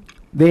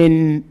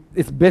 then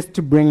it's best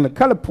to bring the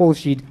color pole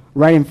sheet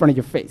right in front of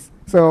your face.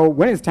 So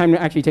when it's time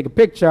to actually take a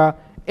picture,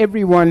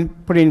 everyone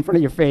put it in front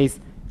of your face,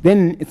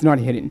 then it's not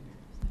hidden.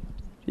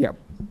 Yeah.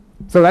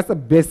 So that's the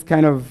best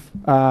kind of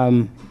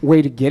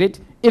way to get it.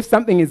 If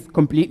something is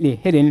completely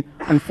hidden,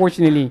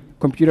 unfortunately,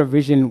 computer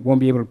vision won't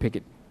be able to pick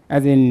it.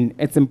 As in,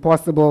 it's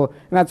impossible,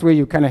 and that's where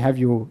you kind of have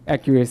your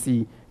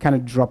accuracy kind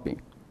of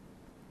dropping.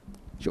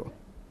 Sure.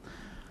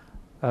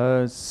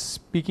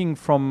 Speaking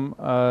from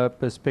a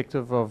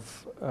perspective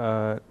of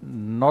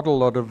not a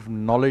lot of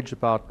knowledge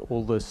about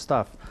all this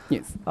stuff,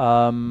 Yes.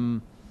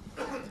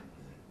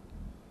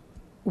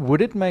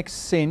 would it make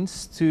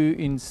sense to,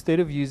 instead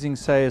of using,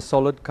 say, a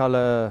solid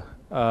color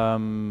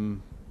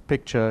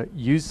picture,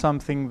 use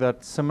something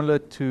that's similar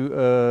to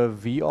a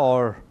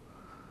VR,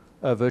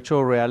 a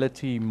virtual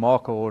reality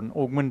marker or an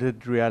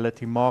augmented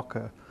reality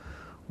marker,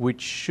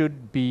 which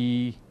should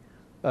be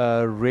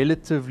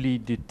relatively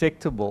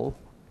detectable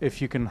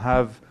if you can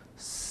have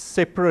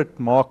separate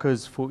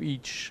markers for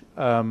each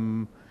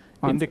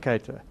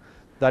indicator.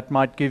 That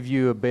might give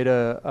you a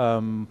better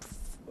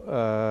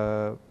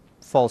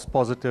false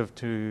positive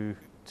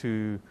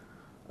to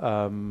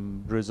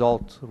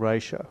result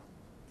ratio.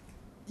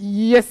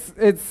 Yes,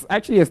 it's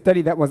actually a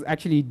study that was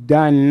actually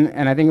done,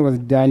 and I think it was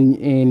done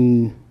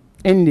in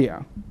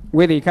India,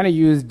 where they kind of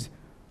used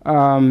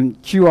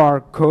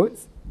QR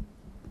codes,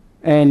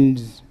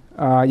 and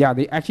yeah,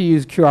 they actually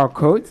used QR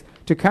codes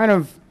to kind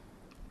of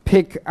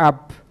pick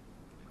up,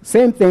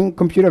 same thing,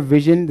 computer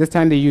vision. This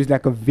time they used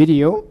like a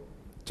video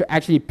to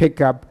actually pick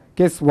up,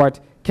 guess what,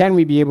 can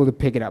we be able to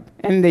pick it up?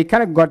 And they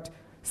kind of got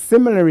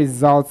similar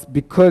results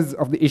because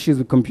of the issues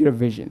with computer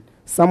vision.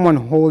 Someone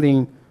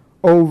holding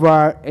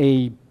over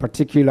a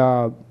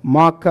particular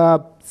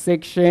markup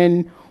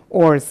section,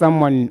 or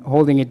someone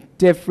holding it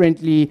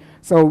differently.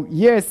 So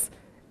yes,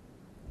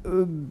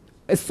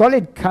 a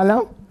solid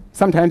color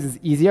sometimes is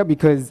easier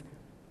because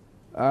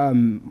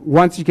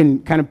once you can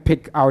kind of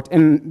pick out,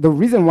 and the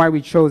reason why we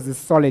chose this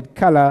solid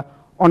color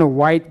on a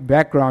white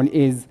background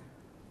is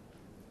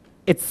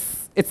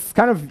it's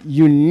kind of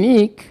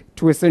unique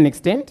to a certain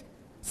extent.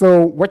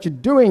 So what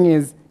you're doing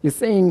is you're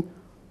saying,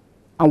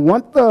 I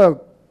want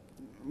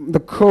the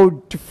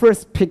code to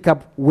first pick up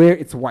where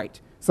it's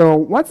white. So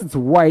once it's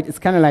white, it's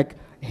kind of like,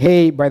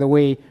 hey, by the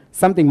way,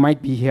 something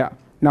might be here.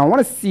 Now I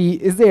want to see,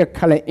 is there a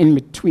color in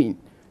between?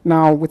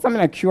 Now with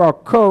something like QR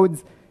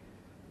codes,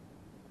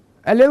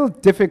 a little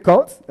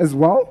difficult as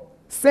well.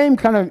 Same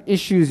kind of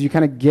issues you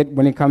kind of get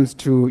when it comes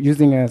to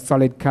using a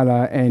solid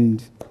color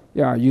and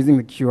yeah, using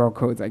the QR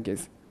codes, I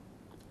guess.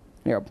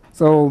 Yep.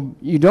 So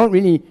you don't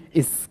really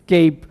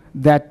escape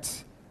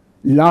that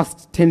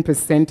last 10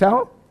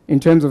 percentile in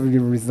terms of the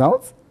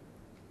results.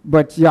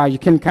 But yeah, you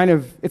can kind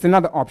of, it's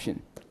another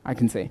option, I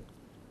can say.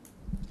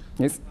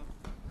 Yes?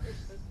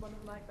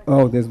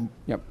 Oh, there's,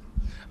 yep.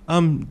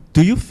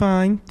 Do you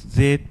find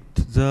that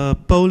the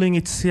polling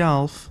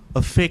itself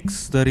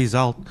affects the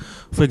result?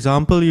 For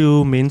example,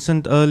 you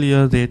mentioned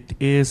earlier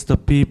that as the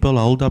people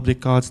hold up their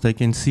cards, they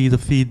can see the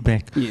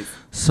feedback. Yes.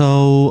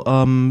 So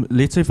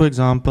let's say, for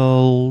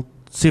example,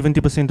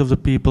 70% of the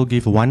people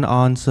give one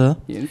answer.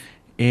 Yes.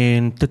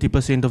 And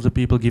 30% of the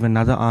people give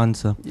another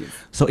answer. Yes.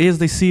 So as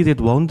they see that,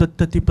 won't the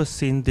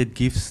 30% that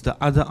gives the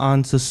other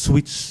answer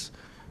switch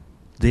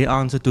their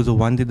answer to the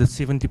one that the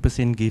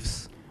 70%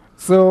 gives?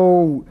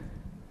 So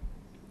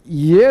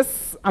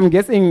yes, I'm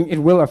guessing it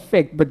will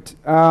affect, but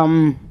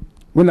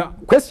when the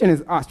question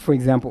is asked, for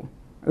example,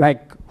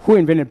 like who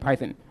invented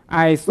Python?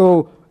 I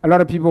saw a lot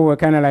of people were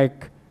kind of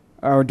like,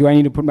 do I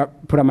need to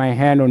put up my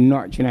hand or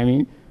not, you know what I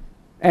mean?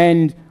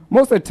 And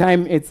most of the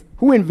time it's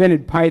who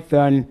invented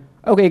Python.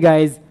 Okay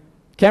guys,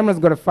 camera's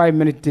got a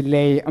 5-minute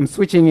delay, I'm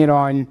switching it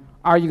on,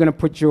 are you gonna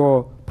put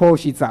your poll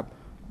sheets up?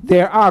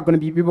 There are gonna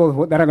be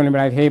people that are gonna be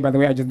like, hey, by the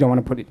way, I just don't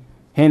wanna put it.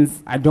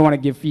 Hence, I don't wanna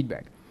give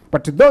feedback.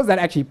 But to those that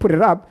actually put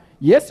it up,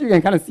 yes, you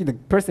can kind of see the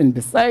person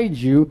beside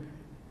you.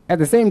 At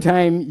the same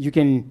time, you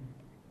can,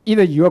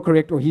 either you're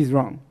correct or he's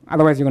wrong.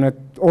 Otherwise, you're gonna,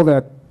 all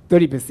the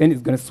 30%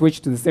 is gonna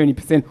switch to the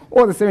 70%,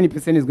 or the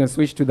 70% is gonna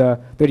switch to the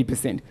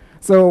 30%.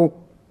 So,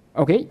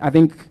 okay, I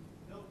think,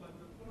 No, but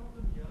the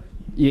problem here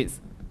is yes.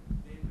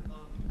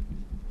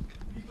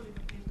 People in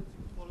attendance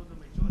will follow the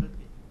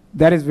majority.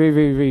 That is very,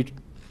 very, very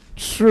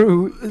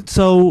true.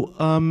 So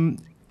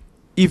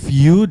if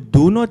you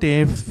do not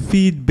have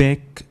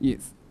feedback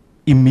Yes.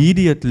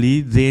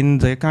 immediately, then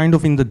they're kind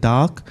of in the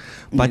dark.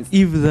 But Yes.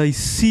 if they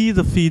see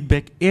the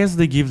feedback as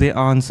they give their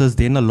answers,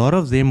 then a lot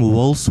of them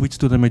will switch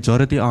to the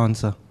majority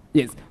answer.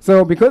 Yes.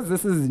 So because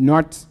this is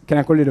not, can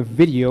I call it a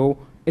video,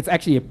 it's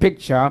actually a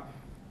picture.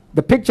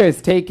 The picture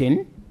is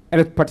taken at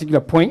a particular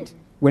point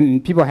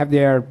when people have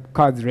their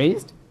cards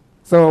raised.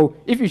 So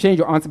if you change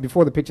your answer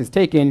before the picture is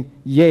taken,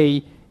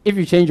 yay. If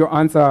you change your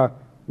answer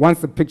once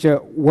the picture,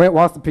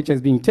 whilst the picture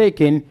is being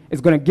taken,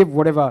 it's going to give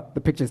whatever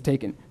the picture is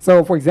taken.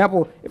 So for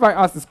example, if I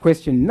ask this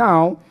question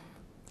now,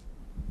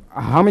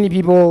 how many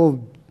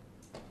people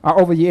are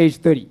over the age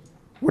 30?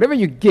 Whatever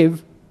you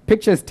give,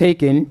 picture is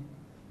taken,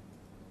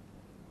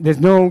 there's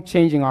no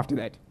changing after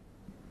that.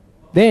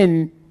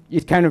 Then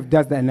it kind of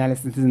does the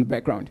analysis in the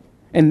background.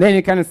 And then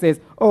it kind of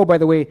says, oh, by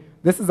the way,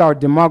 this is our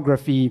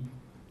demography.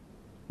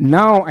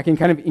 Now I can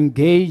kind of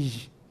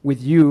engage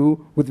with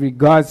you with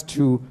regards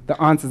to the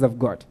answers I've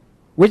got,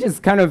 which is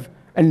kind of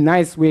a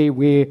nice way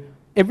where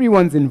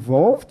everyone's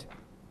involved.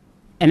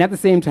 And at the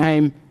same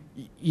time,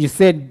 you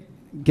said,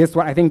 guess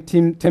what? I think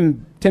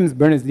Tim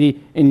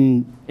Berners-Lee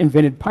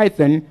invented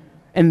Python.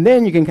 And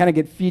then you can kind of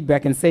get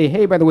feedback and say,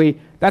 hey, by the way,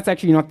 that's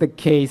actually not the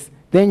case.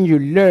 Then you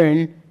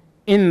learn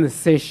in the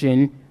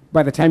session.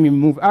 By the time you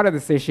move out of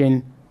the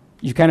session,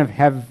 you kind of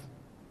have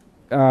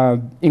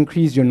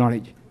increased your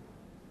knowledge.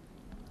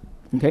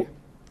 Okay?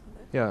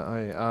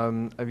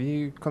 Have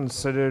you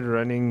considered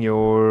running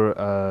your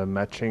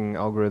matching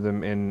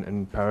algorithm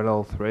in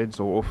parallel threads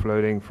or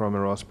offloading from a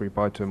Raspberry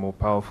Pi to a more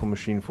powerful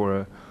machine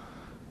for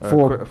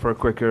a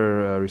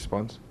quicker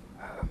response?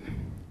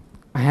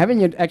 I haven't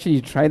yet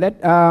actually tried that.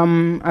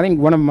 I think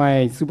one of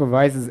my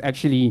supervisors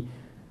actually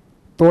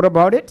thought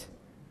about it.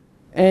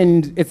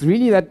 And it's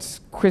really that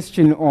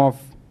question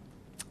of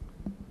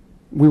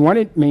we want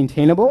it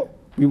maintainable,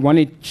 we want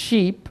it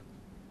cheap,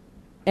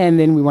 and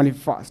then we want it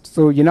fast.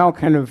 So you're now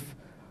kind of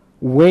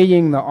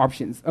weighing the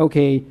options.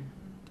 Okay,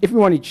 if we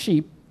want it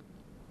cheap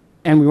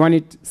and we want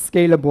it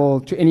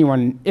scalable to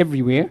anyone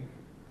everywhere,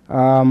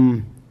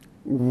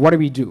 what do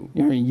we do?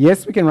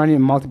 Yes, we can run it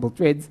in multiple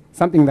threads,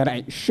 something that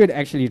I should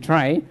actually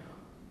try.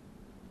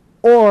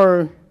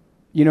 Or,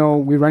 we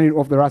run it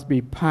off the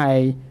Raspberry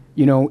Pi,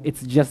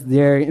 it's just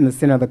there in the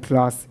center of the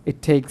class.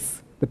 It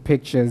takes the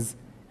pictures,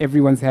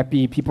 everyone's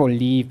happy, people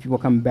leave, people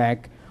come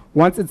back.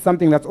 Once it's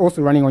something that's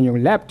also running on your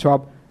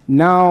laptop,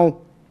 now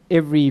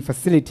every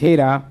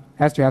facilitator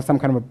has to have some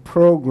kind of a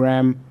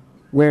program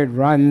where it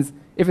runs.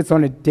 If it's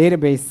on a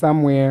database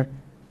somewhere,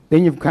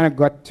 then you've kind of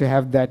got to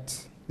have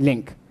that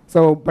link.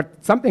 So,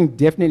 but something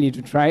definitely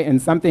to try,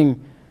 and something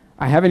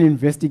I haven't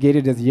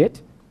investigated as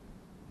yet.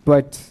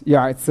 But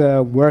yeah, it's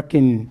a work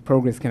in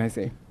progress, can I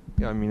say?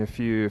 Yeah, I mean, if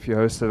you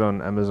host it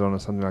on Amazon or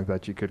something like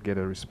that, you could get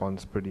a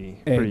response pretty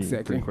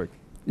quick.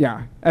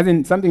 Yeah, as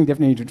in something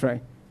definitely to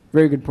try.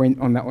 Very good point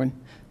on that one.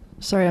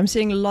 Sorry, I'm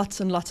seeing lots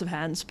and lots of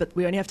hands, but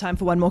we only have time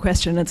for one more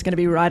question. It's going to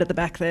be right at the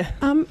back there.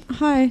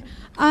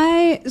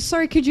 Hi.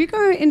 Sorry, could you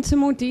go into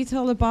more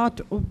detail about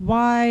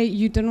why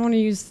you didn't want to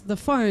use the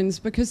phones?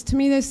 Because to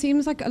me, there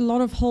seems like a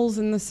lot of holes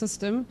in the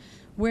system.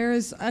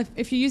 Whereas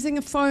if you're using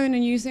a phone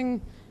and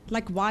using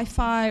like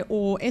Wi-Fi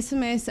or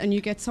SMS and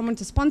you get someone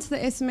to sponsor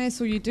the SMS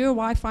or you do a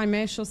Wi-Fi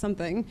mesh or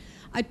something,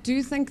 I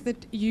do think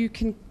that you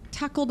can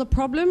tackle the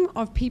problem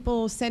of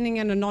people sending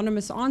an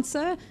anonymous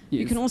answer. Yes.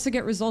 You can also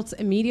get results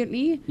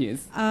immediately.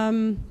 Yes.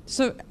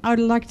 So I would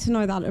like to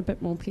know that a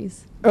bit more,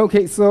 please.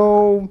 Okay,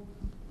 so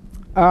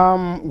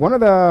one of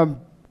the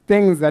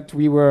things that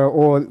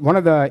one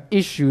of the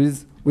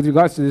issues with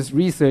regards to this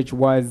research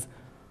was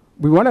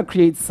we want to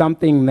create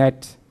something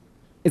that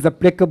is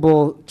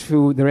applicable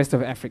to the rest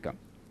of Africa.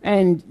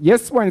 And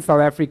yes, we're in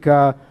South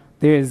Africa,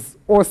 there's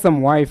awesome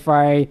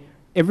Wi-Fi,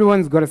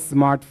 everyone's got a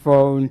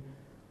smartphone,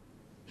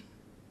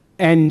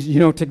 and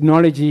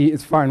technology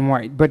is far and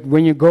wide. But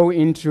when you go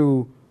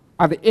into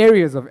other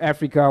areas of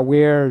Africa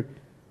where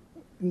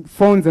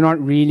phones are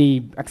not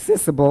really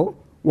accessible,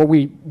 what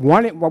we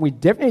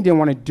definitely didn't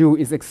want to do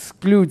is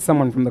exclude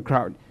someone from the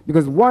crowd.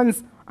 Because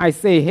once I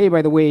say, hey,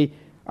 by the way,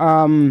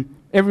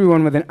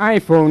 everyone with an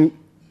iPhone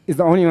is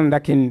the only one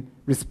that can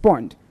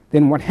respond,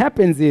 then what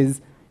happens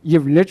is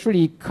you've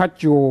literally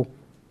cut your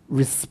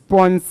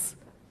response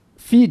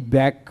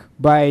feedback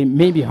by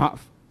maybe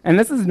half. And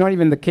this is not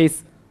even the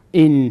case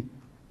in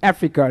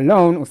Africa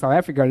alone or South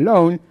Africa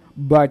alone,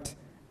 but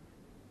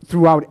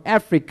throughout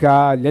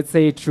Africa, let's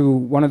say to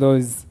one of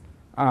those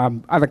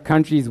other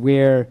countries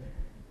where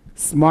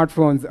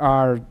smartphones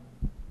are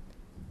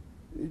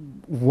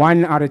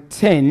 1 out of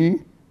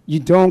 10, you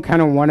don't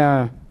kind of want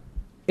to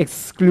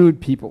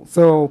exclude people.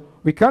 So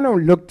we kind of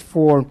looked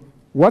for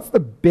what's the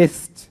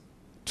best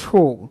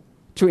tool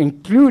to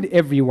include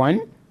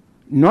everyone,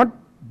 not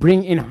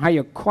bring in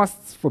higher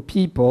costs for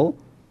people,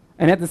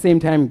 and at the same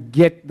time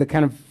get the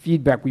kind of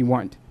feedback we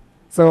want.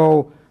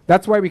 So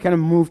that's why we kind of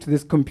moved to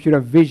this computer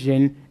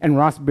vision and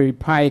Raspberry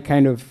Pi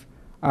kind of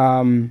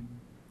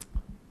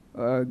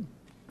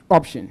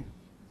option.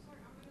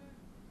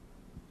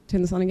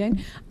 Turn this on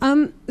again.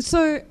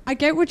 So I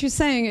get what you're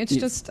saying. It's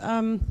just,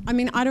 I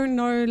mean, I don't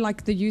know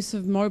like the use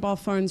of mobile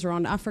phones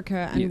around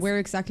Africa and where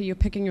exactly you're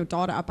picking your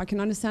data up. I can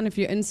understand if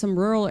you're in some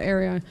rural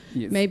area,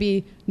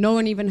 maybe no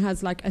one even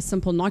has like a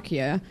simple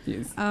Nokia.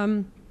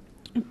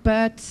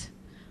 But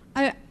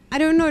I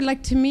don't know,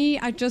 like to me,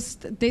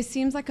 there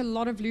seems like a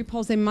lot of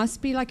loopholes. There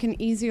must be like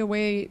an easier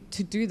way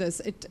to do this.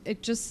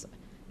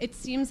 It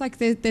seems like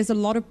there's a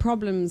lot of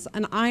problems.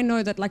 And I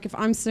know that like if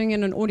I'm sitting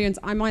in an audience,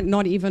 I might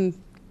not even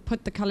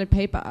put the colored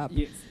paper up.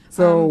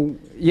 So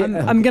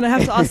I'm going to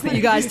have to ask that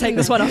you guys take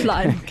this one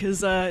offline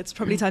because it's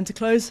probably time to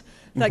close.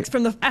 Thanks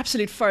from the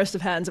absolute forest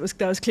of hands.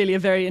 That was clearly a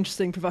very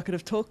interesting,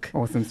 provocative talk.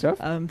 Awesome stuff.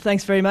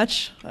 Thanks very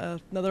much.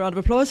 Another round of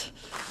applause.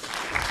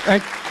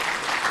 Thanks.